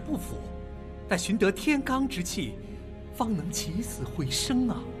保持不腐，待寻得天罡之气，方能起死回生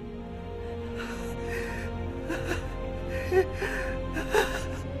啊！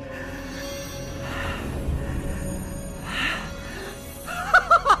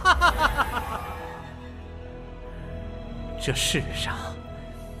这世上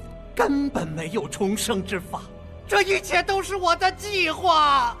根本没有重生之法，这一切都是我的计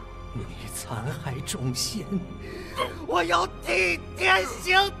划。你残害众仙，我要替天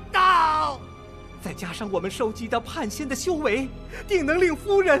行道。再加上我们收集的叛仙的修为，定能令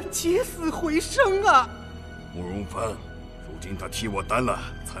夫人起死回生啊！慕容峰，如今他替我担了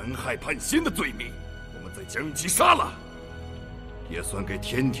残害叛仙的罪名，我们再将其杀了，也算给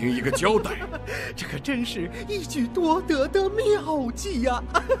天庭一个交代。这可真是一举多得的妙计呀！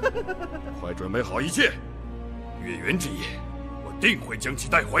快准备好一切，月圆之夜，我定会将其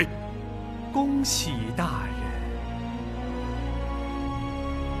带回。恭喜大人！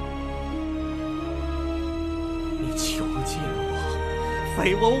你求见我，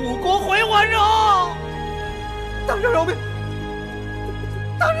废我武功，毁我肉！大人饶命！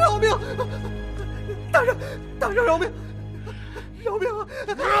大人饶命！大人饶命！饶命啊！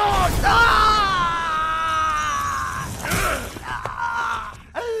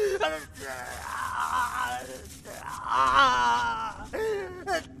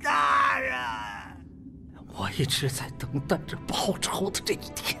大人，我一直在等待着报仇的这一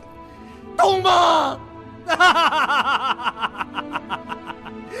天，懂吗？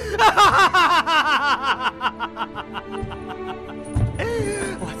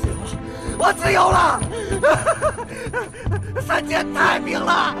我自由了，三界太平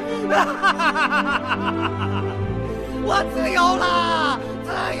了，我自由了，自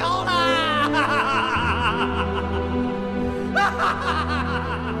由了。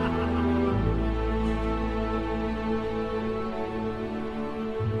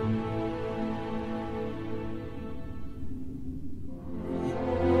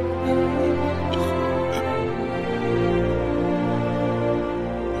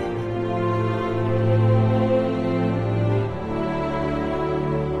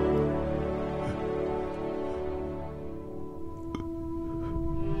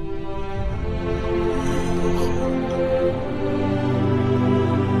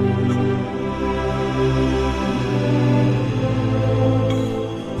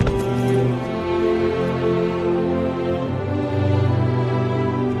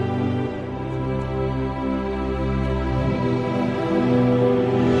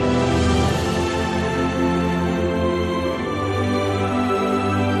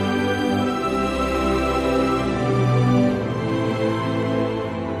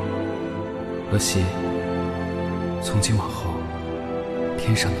洛溪，从今往后，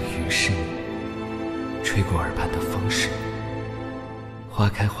天上的云是你，吹过耳畔的风是你，花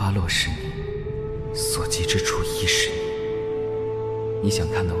开花落是你，所及之处亦是你。你想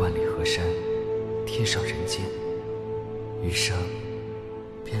看的万里河山，天上人间，余生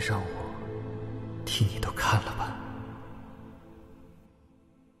便让我替你都看了吧。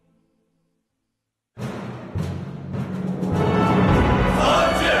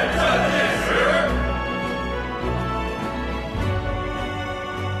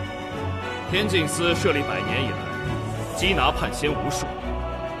天禁司设立100年以来，缉拿叛仙无数，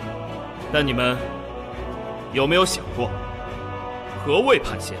但你们有没有想过，何谓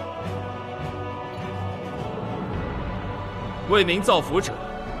叛仙？为民造福者，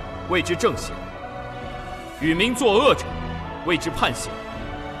谓之正仙；与民作恶者，谓之叛仙。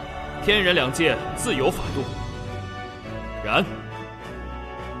天人两界自有法度，然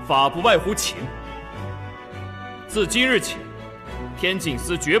法不外乎情。自今日起，天禁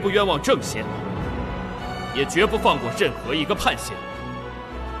司绝不冤枉正仙，也绝不放过任何一个叛仙，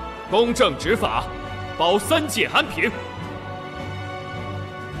公正执法，保3界安平。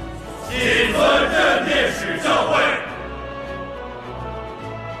谨遵镇殿使教诲。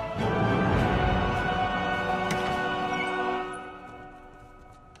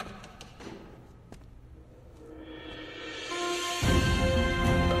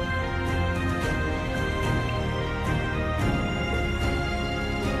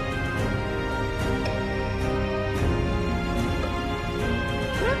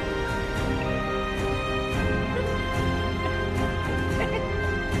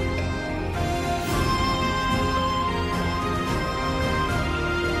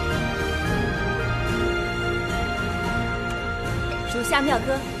属下妙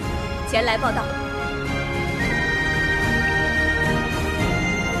歌前来报道。